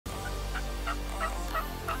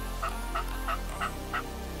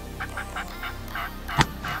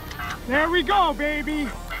There we go, baby.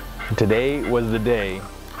 Today was the day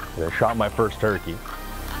that I shot my first turkey.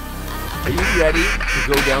 Are you ready to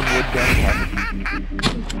go down wood down?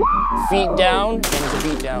 Feet down and it's a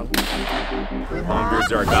beat down.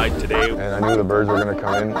 Longbirds are our guide today. And I knew the birds were gonna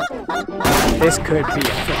come in. This could be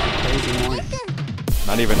a freaking crazy morning.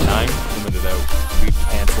 Not even 9 minutes out, we'd be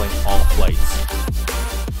canceling all flights.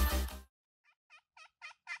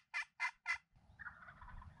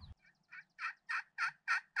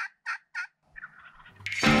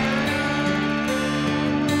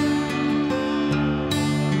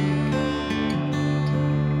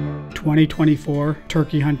 ...2024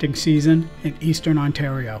 turkey hunting season in Eastern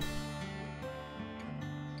Ontario.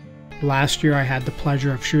 Last year I had the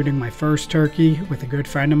pleasure of shooting my first turkey with a good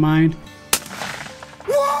friend of mine.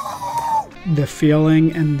 The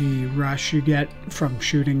feeling and the rush you get from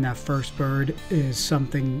shooting that first bird is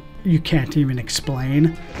something you can't even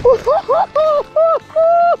explain.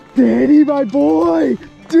 Daddy, my boy!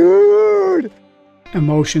 Dude!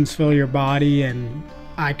 Emotions fill your body, and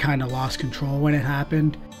I kind of lost control when it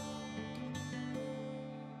happened.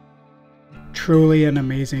 Truly an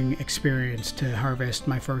amazing experience to harvest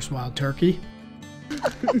my first wild turkey.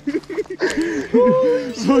 Holy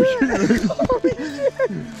shit.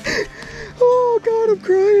 Oh God, I'm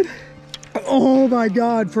crying. Oh my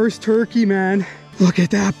God, first turkey, man. Look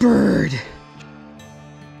at that bird.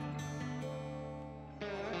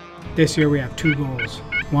 This year we have 2 goals.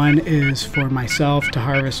 One is for myself to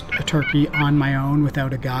harvest a turkey on my own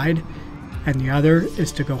without a guide. And the other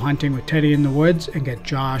is to go hunting with Teddy in the woods and get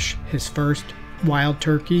Josh his first wild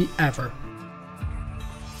turkey ever.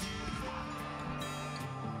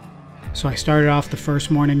 So I started off the first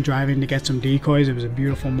morning driving to get some decoys. It was a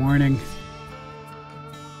beautiful morning.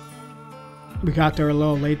 We got there a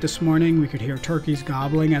little late this morning. We could hear turkeys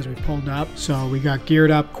gobbling as we pulled up. So we got geared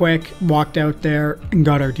up quick, walked out there and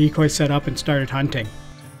got our decoy set up and started hunting.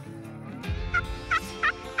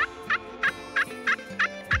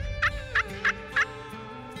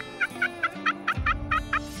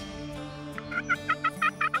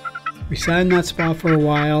 We sat in that spot for a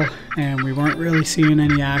while and we weren't really seeing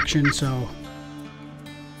any action, so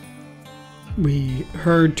we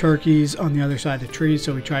heard turkeys on the other side of the trees,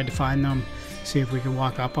 so we tried to find them, see if we could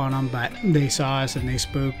walk up on them, but they saw us and they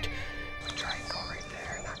spooked. Try and go right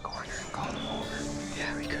there in that corner and call them over.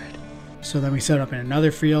 Yeah, we could. So then we set up in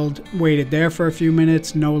another field, waited there for a few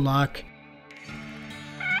minutes, no luck.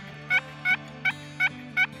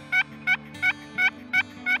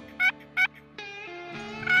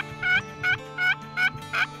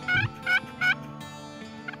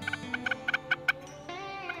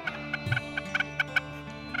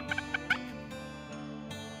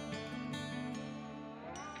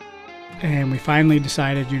 And we finally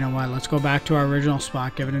decided, you know what, let's go back to our original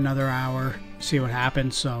spot, give it another hour, see what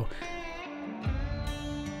happens. So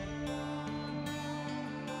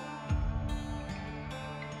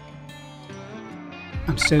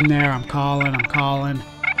I'm sitting there, I'm calling.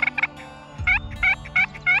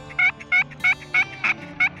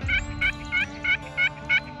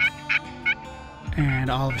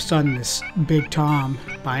 And all of a sudden this big Tom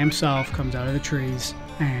by himself comes out of the trees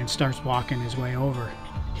and starts walking his way over.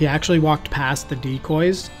 He actually walked past the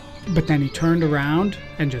decoys, but then he turned around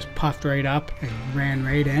and just puffed right up and ran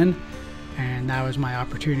right in. And that was my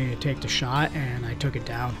opportunity to take the shot, and I took it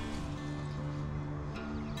down.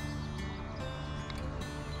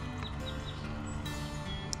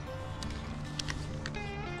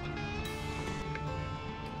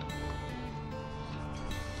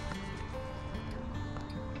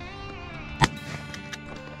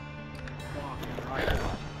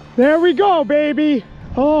 There we go, baby.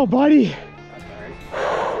 Oh, buddy.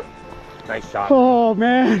 Nice shot. Oh,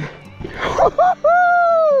 man.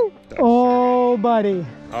 Oh, buddy.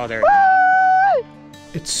 Oh, there.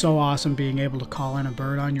 It's so awesome being able to call in a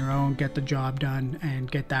bird on your own, get the job done,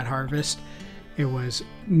 and get that harvest. It was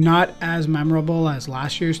not as memorable as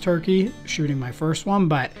last year's turkey, shooting my first one,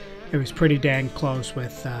 but it was pretty dang close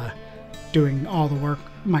with doing all the work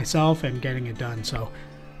myself and getting it done. So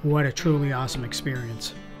what a truly awesome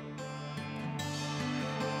experience.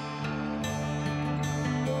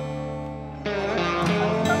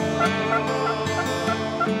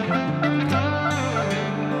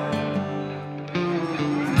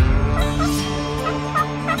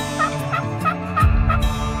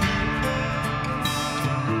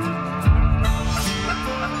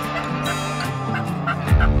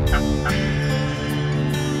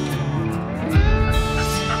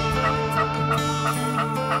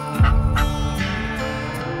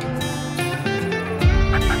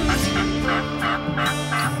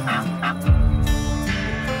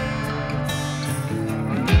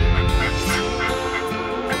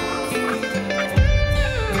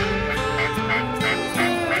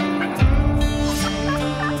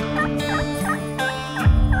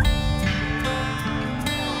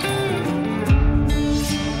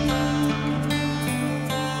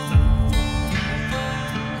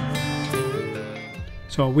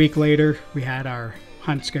 So a week later, we had our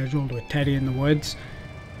hunt scheduled with Teddy in the woods.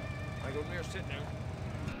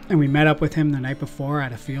 And we met up with him the night before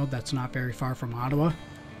at a field that's not very far from Ottawa.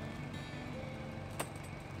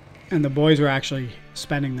 And the boys were actually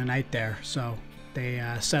spending the night there. So they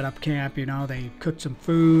set up camp, you know, they cooked some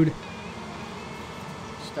food.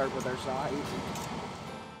 Start with our size.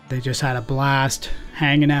 They just had a blast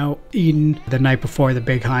hanging out, eating the night before the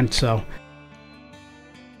big hunt, so.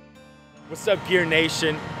 What's up, Gear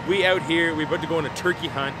Nation? We out here, we're about to go on a turkey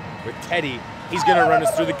hunt with Teddy. He's gonna run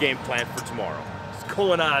us through the game plan for tomorrow. What's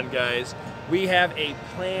going on, guys? We have a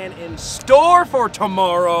plan in store for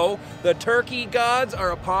tomorrow. The turkey gods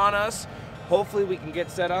are upon us. Hopefully we can get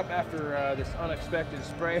set up after this unexpected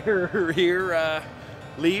sprayer here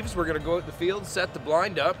leaves. We're gonna go out in the field, set the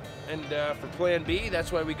blind up, and for plan B,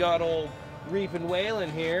 that's why we got old Reapin' Waylon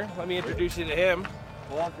here. Let me introduce you to him.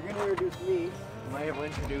 Well, if you're gonna introduce me, you might have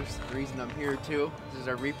introduced the reason I'm here too. This is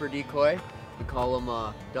our Reaper decoy. We call him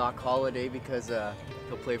Doc Holiday because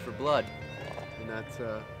he'll play for blood. And that's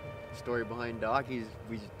the story behind Doc.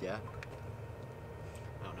 Yeah.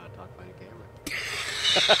 I'm not talking behind the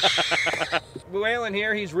camera. Waylon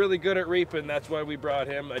here, he's really good at reaping. That's why we brought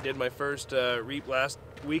him. I did my first reap last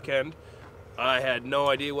weekend. I had no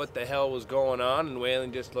idea what the hell was going on, and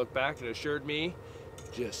Waylon just looked back and assured me,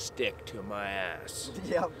 just stick to my ass.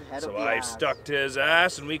 Yep, so I stuck to his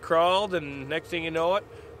ass, and we crawled, and next thing you know it,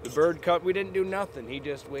 the bird come. We didn't do nothing. He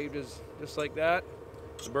just waved his, just like that.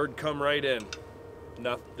 The bird come right in,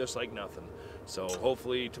 just like nothing. So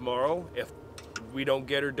hopefully tomorrow, if we don't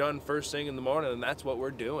get her done first thing in the morning, then that's what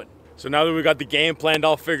we're doing. So now that we got the game planned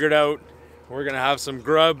all figured out, we're gonna have some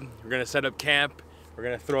grub, we're gonna set up camp, we're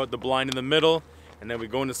gonna throw out the blind in the middle, and then we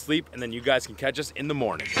go into sleep, and then you guys can catch us in the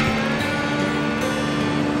morning.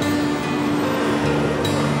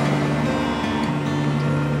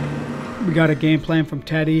 We got a game plan from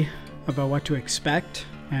Teddy about what to expect,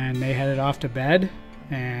 and they headed off to bed.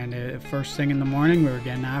 And first thing in the morning, we were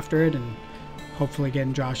getting after it and hopefully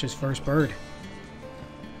getting Josh's first bird.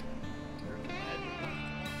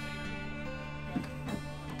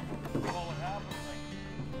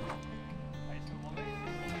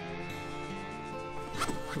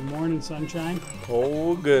 Good morning, sunshine.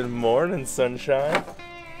 Oh, good morning, sunshine.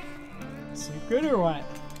 Sleep good or what?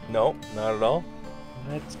 No, not at all.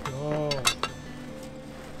 Let's go.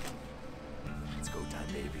 Let's go time,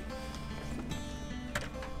 baby.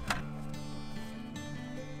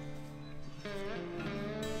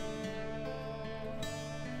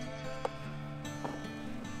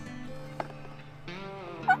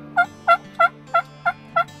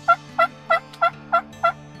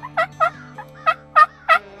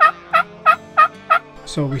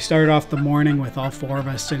 So we started off the morning with all four of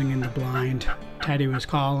us sitting in the blind. Teddy was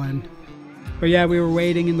calling. But yeah, we were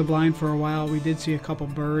waiting in the blind for a while. We did see a couple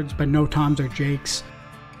birds, but no toms or jakes.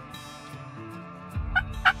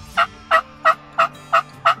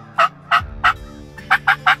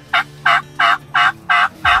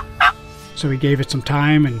 So we gave it some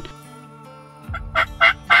time, and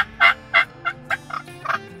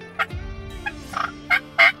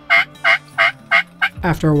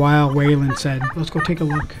after a while, Waylon said, let's go take a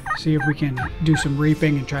look, see if we can do some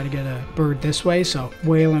reaping and try to get a bird this way. So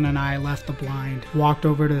Waylon and I left the blind, walked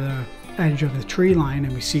over to the edge of the tree line,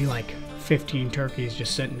 and we see like 15 turkeys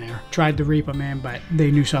just sitting there. Tried to reap them in, but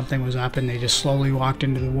they knew something was up and they just slowly walked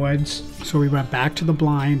into the woods. So we went back to the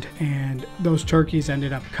blind, and those turkeys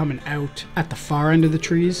ended up coming out at the far end of the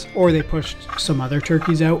trees, or they pushed some other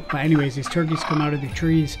turkeys out. But anyways, these turkeys come out of the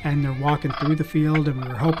trees and they're walking through the field, and we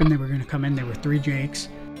were hoping they were going to come in. There were 3 jakes.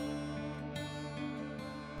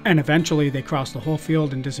 And eventually they crossed the whole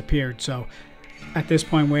field and disappeared. So at this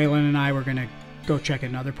point, Waylon and I were going to go check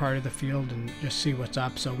another part of the field and just see what's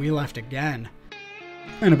up. So we left again.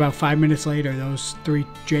 And about 5 minutes later, those 3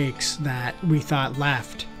 jakes that we thought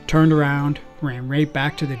left turned around, ran right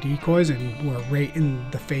back to the decoys, and were right in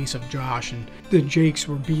the face of Josh. And the jakes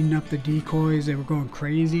were beating up the decoys. They were going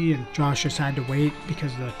crazy, and Josh just had to wait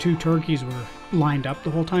because the 2 turkeys were lined up the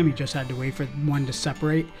whole time. He just had to wait for one to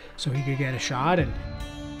separate so he could get a shot. And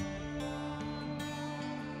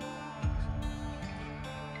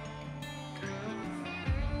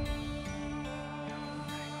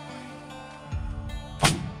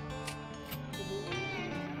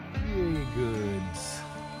Goods.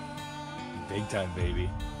 Big time, baby.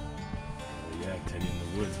 Where we at? Teddy in the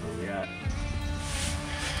woods, where we at?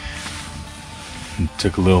 It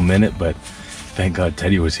took a little minute, but thank God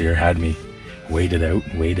Teddy was here, had me waited out.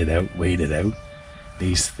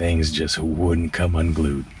 These things just wouldn't come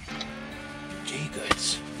unglued. Gee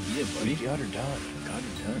goods. Yeah, buddy. Got her done.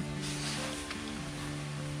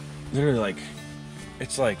 Literally like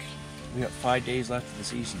It's like we got 5 days left of the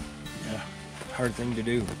season. Yeah, hard thing to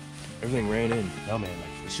do. Everything ran in. No man,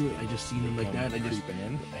 like as soon as I just seen them like that,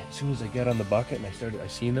 as soon as I got on the bucket and I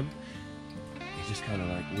seen them, they just kind of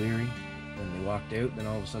like weary. Then they walked out. Then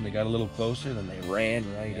all of a sudden they got a little closer. Then they ran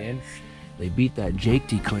right in. They beat that Jake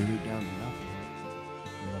decoy right down to nothing.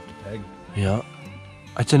 Enough to peg. Yeah.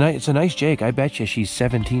 It's a nice Jake. I bet you she's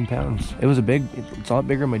 17 pounds. It's a lot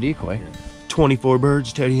bigger than my decoy. 24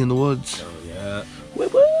 birds, Teddy in the woods. Oh yeah.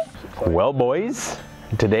 Well, boys,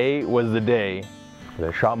 today was the day that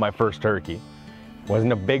I shot my first turkey.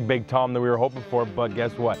 Wasn't a big tom that we were hoping for, but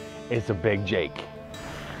guess what? It's a big Jake.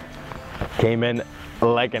 Came in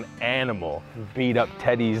like an animal, beat up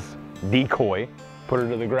Teddy's decoy, put her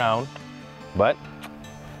to the ground, but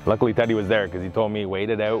luckily Teddy was there because he told me wait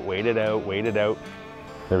it out.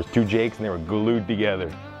 There was 2 Jakes and they were glued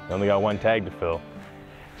together. They only got 1 tag to fill.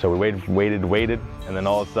 So we waited, and then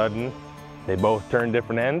all of a sudden, they both turned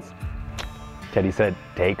different ends. Teddy said,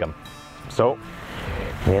 take them. So,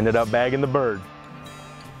 we ended up bagging the bird.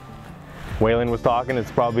 Waylon was talking, it's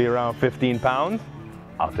probably around 15 pounds.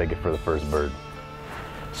 I'll take it for the first bird.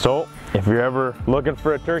 So, if you're ever looking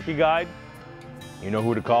for a turkey guide, you know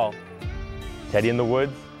who to call. Teddy in the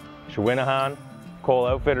Woods, Shawinihan, Cole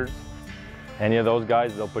Outfitters. Any of those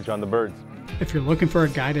guys, they'll put you on the birds. If you're looking for a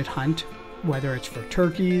guided hunt, whether it's for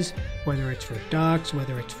turkeys, whether it's for ducks,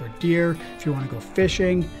 whether it's for deer, if you want to go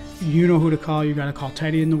fishing, you know who to call. You got to call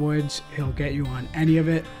Teddy in the Woods. He'll get you on any of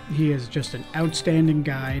it. He is just an outstanding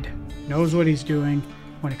guide, knows what he's doing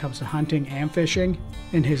when it comes to hunting and fishing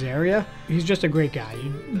in his area. He's just a great guy.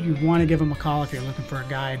 You want to give him a call if you're looking for a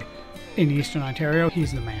guide in Eastern Ontario.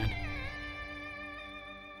 He's the man.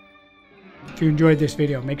 If you enjoyed this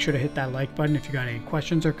video, make sure to hit that like button. If you got any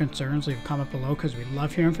questions or concerns, leave a comment below because we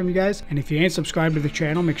love hearing from you guys. And if you ain't subscribed to the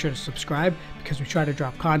channel, make sure to subscribe because we try to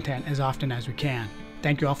drop content as often as we can.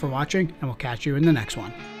 Thank you all for watching, and we'll catch you in the next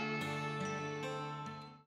one.